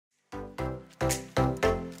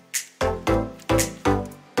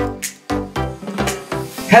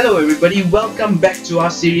Hello everybody, welcome back to our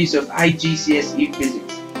series of IGCSE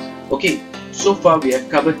Physics. Okay, so far we have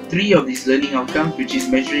covered 3 of these learning outcomes, which is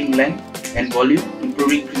measuring length and volume,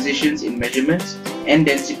 improving precision in measurements, and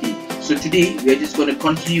density. So today we are just going to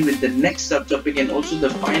continue with the next subtopic and also the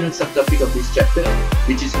final subtopic of this chapter,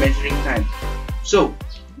 which is measuring time. So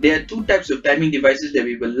there are 2 types of timing devices that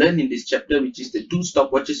we will learn in this chapter, which is the 2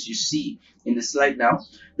 stopwatches you see in the slide now.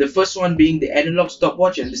 The first one being the analog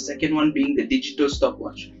stopwatch and the second one being the digital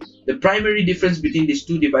stopwatch. The primary difference between these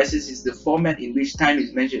 2 devices is the format in which time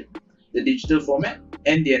is measured, the digital format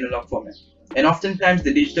and the analog format. And oftentimes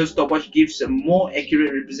the digital stopwatch gives a more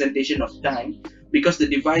accurate representation of time because the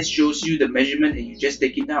device shows you the measurement and you just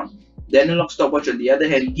take it down. The analog stopwatch, on the other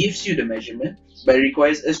hand, gives you the measurement but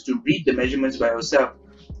requires us to read the measurements by ourselves,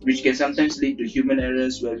 which can sometimes lead to human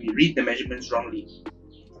errors where we read the measurements wrongly.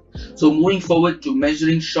 So moving forward to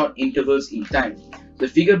measuring short intervals in time. The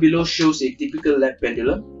figure below shows a typical lap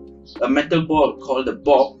pendulum. A metal ball called a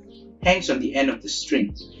bob hangs on the end of the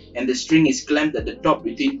string, and the string is clamped at the top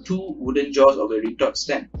between 2 wooden jaws of a retort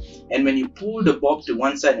stand. And when you pull the bob to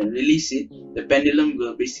one side and release it, the pendulum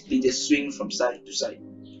will basically just swing from side to side.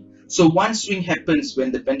 So one swing happens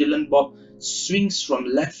when the pendulum bob swings from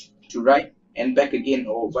left to right and back again,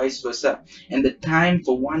 or vice versa, and the time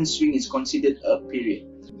for one swing is considered a period.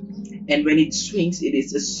 And when it swings, it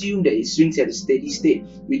is assumed that it swings at a steady state,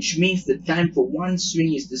 which means the time for one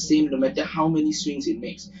swing is the same no matter how many swings it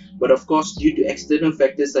makes. But of course, due to external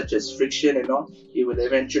factors such as friction and all, it will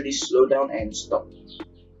eventually slow down and stop.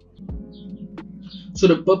 So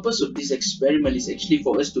the purpose of this experiment is actually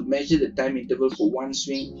for us to measure the time interval for one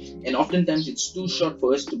swing, and oftentimes it's too short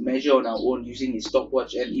for us to measure on our own using a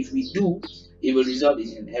stopwatch, and if we do, it will result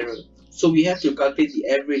in an error. So we have to calculate the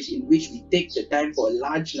average, in which we take the time for a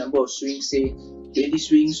large number of swings, say 20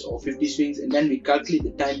 swings or 50 swings, and then we calculate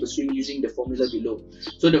the time per swing using the formula below.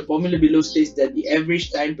 So the formula below states that the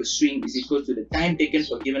average time per swing is equal to the time taken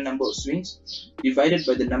for a given number of swings divided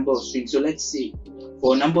by the number of swings. So let's say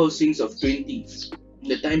for a number of swings of 20,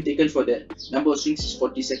 the time taken for the number of swings is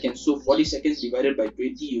 40 seconds. So 40 seconds divided by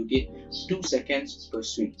 20, you get 2 seconds per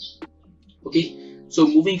swing. Okay. So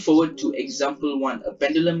moving forward to example 1, a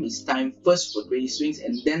pendulum is timed first for 20 swings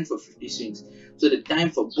and then for 50 swings. So the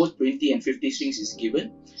time for both 20 and 50 swings is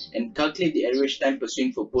given, and calculate the average time per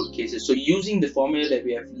swing for both cases. So using the formula that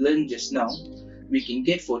we have learned just now, we can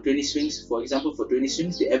get for 20 swings, for example for 20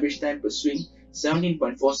 swings, the average time per swing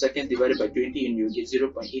 17.4 seconds divided by 20, and you get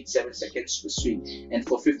 0.87 seconds per swing. And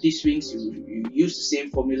for 50 swings, you use the same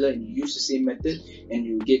formula and you use the same method, and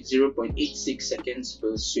you get 0.86 seconds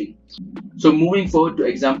per swing. So moving forward to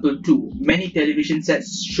example 2, many television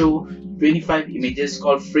sets show 25 images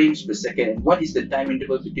called frames per second. And what is the time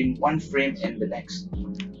interval between one frame and the next?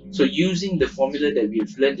 So using the formula that we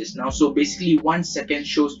have learned just now, so basically 1 second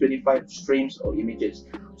shows 25 frames or images.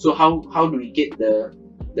 So how do we get the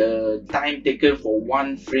time taken for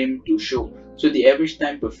one frame to show? So the average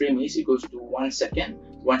time per frame is equals to 1 second.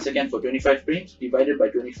 1 second for 25 frames divided by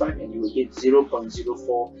 25, and you will get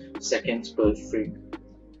 0.04 seconds per frame.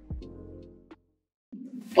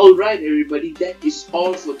 Alright everybody, that is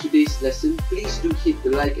all for today's lesson. Please do hit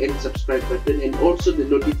the like and subscribe button, and also the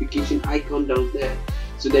notification icon down there,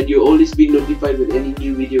 so that you'll always be notified when any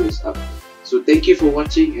new video is up. So thank you for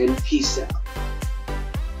watching, and peace out.